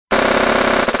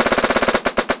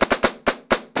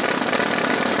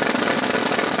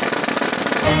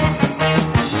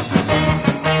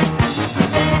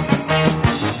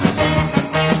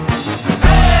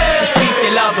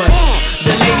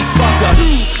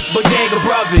Bodega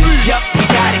Brovas, yup, we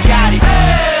got it, got it.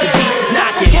 The beats is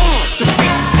knocking, the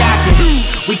freaks is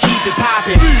jocking. We keep it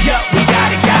popping, yup, we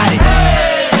got it, got it.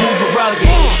 Smooth and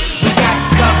rugged, we got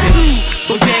you covered.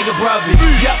 Bodega Brovas,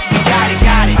 yup, we got it,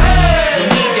 got it. We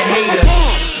need the haters,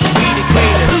 we the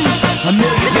greatest. A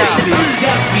million flavors,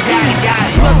 yup, we got it,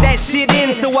 got it. Plug that shit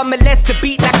in, so I molest the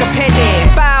beat like a penny.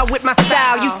 Fire with my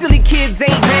style, you silly kids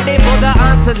ain't ready for the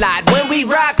onslaught. When we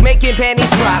rock, making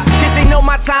panties drop. Cause they know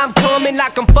my time coming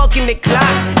like I'm fucking the clock.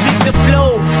 Dig the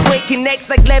flow, breaking necks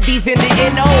like levies in the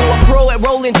NO. A pro at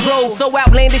rolling trolls, so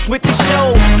outlandish with the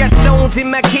show. Got stones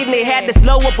in my kidney, had to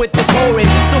slow up with the pouring.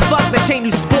 So fuck the chain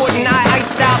you sporting, I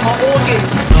iced out my organs.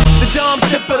 The dumb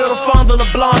sipper that'll fondle a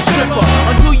blonde stripper.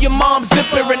 Undo your mom's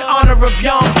zipper in honor of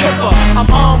Yom Kippur. I'm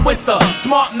armed with a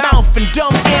smart mouth and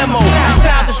dumb ammo. The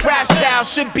childish rap style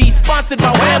should be sponsored by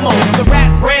Whammo. The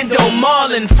rap Brando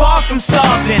Marlin, far from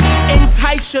starving.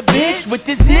 Entice your bitch with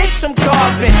this niche I'm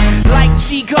carving. Like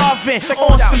G Garvin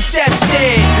on some chef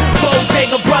shit.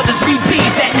 Bodega Brothers, we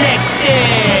beat that next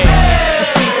shit. The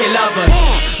streets, they love us.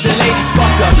 The ladies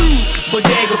fuck us.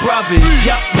 Bodega Brovas,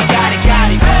 yup, we got it, got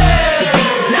it. The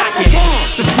beats is knocking,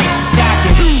 the freaks is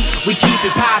jocking. We keep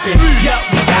it popping, yup,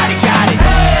 we got it, got it.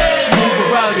 Smooth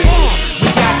and rugged, we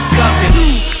got you covered.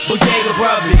 Bodega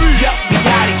Brovas, yup, we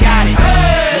got it, got it.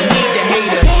 We need the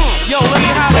haters. Yo, let me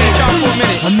holler at y'all for a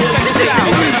minute. A million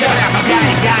flavors, yup, we got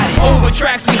it, got it. Over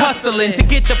tracks we hustling to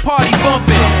get the party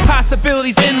bumping.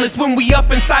 Possibilities endless when we up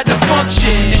inside the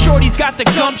function. Shorty's got the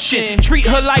gumption, treat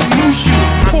her like Mushu.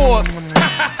 Pork.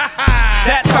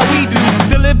 That's how we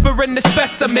do, delivering the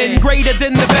specimen, greater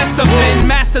than the best of men,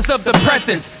 masters of the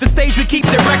presence. The stage we keep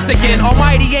direct again.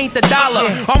 Almighty ain't the dollar,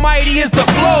 almighty is the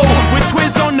flow. With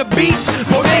Twiz on the beats,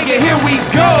 Bodega, here we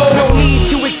go. No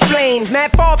need to explain, man,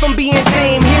 far from being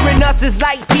tame. Hearing us is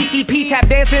like PCP tap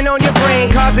dancing on your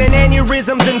brain, causing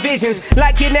aneurysms and visions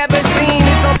like you never seen.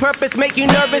 It's on purpose, make you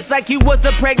nervous like you was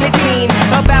a pregnant teen.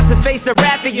 About to face the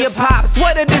wrath of your pops,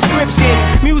 what a description.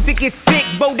 Music is sick,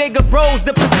 Bodega Bros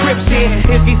the prescription.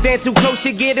 If you stand too close,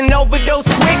 you get an overdose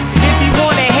quick. If you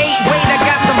wanna hate, wait, I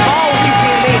got some balls you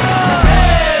can lick.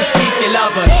 The streets, they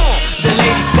love us. The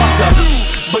ladies fuck us.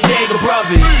 Bodega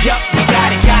Brovas, yup, we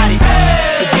got it, got it.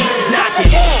 The beats is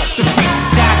knocking, the freaks is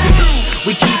jocking.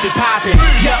 We keep it popping,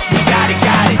 yup, we got it,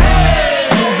 got it.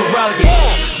 Smooth and rugged,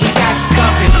 we got you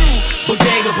covered.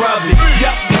 Bodega Brovas,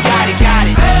 yup, we got it, got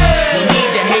it. We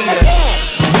need the haters,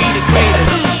 we the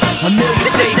greatest. A million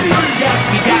flavors, yup,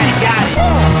 we got it, got it.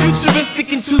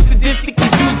 Futuristic and too sadistic, these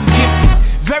dudes is gifted.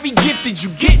 Very gifted, you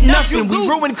get nothing, we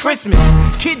ruin Christmas.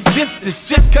 Kids dissed us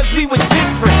just cause we were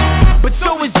different. But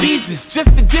so is Jesus, just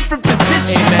a different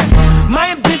position. Amen. My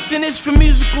ambition is for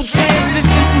musical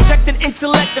transitions, injecting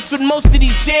intellect, that's what most of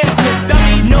these jams miss.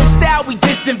 No style we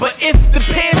dissing, but if the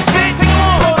pants fit,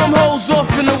 throw them hoes off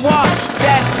in the wash,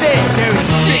 that's it. Dirty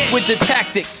sick with the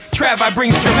tactics, Travii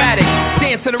brings dramatics.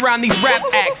 Dancing around these rap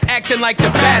acts, acting like the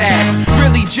badass.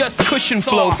 Really just cushion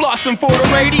flow, flossing for the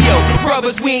radio.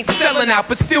 Brothers, we ain't selling out,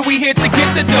 but still we here to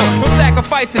get the dough. No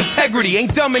sacrifice integrity,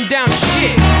 ain't dumbing down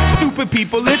shit. Stupid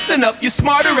people, listen up, you're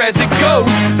smarter as it goes.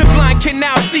 The blind can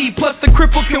now see, plus the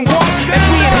cripple can walk. As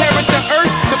we inherit the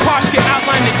earth, the posh can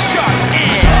outline the chart.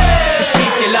 The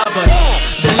streets, they love us.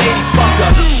 The ladies fuck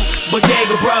us.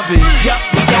 Bodega Brovas, yup,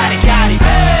 we got it, got it.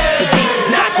 The beats is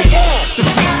knocking, the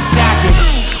freaks is jocking.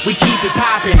 We keep it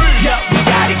popping, yup, we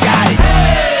got it, got it.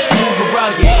 Smooth and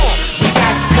rugged, we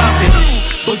got you covered.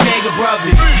 Bodega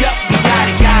Brovas, yup, we got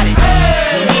it, got it.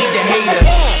 We need the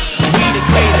haters, we the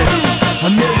greatest. A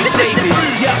million